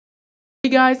Hey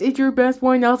guys, it's your best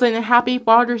boy Nelson and happy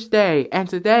Father's Day! And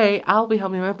today, I'll be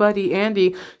helping my buddy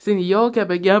Andy sing the Yo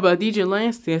Gabba Gabba DJ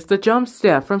Lance dance the jump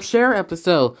step from Share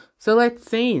episode. So let's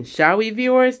sing, shall we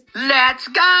viewers? Let's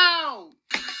go!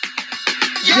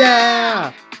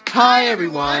 Yeah! Hi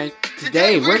everyone!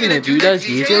 Today we're gonna do the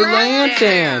DJ Lance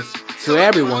dance! So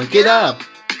everyone get up!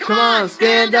 Come on,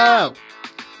 stand up!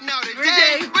 Now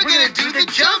today we're gonna do the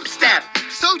jump step!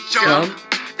 So jump,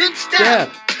 then step,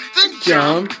 then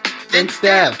jump, then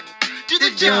step. Do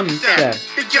the jump step,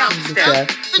 the jump step,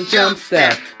 the jump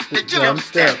step, the jump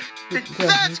step.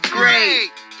 That's great!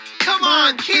 Come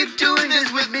on, keep doing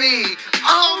this with me!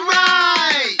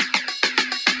 Alright!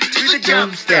 Do the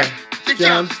jump step, the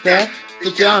jump step,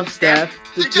 the jump step,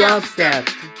 the jump step.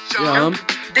 Jump,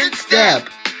 then step,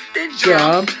 then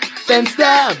jump, then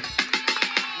step.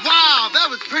 Wow, that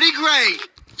was pretty great!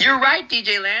 You're right,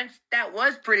 DJ Lance. That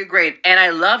was pretty great. And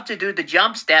I love to do the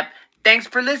jump step. Thanks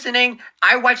for listening.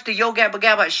 I watched the Yo Gabba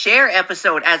Gabba Share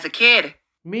episode as a kid.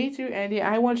 Me too, Andy.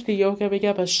 I watched the Yo Gabba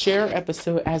Gabba Share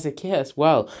episode as a kid as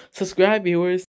well. Subscribe, viewers.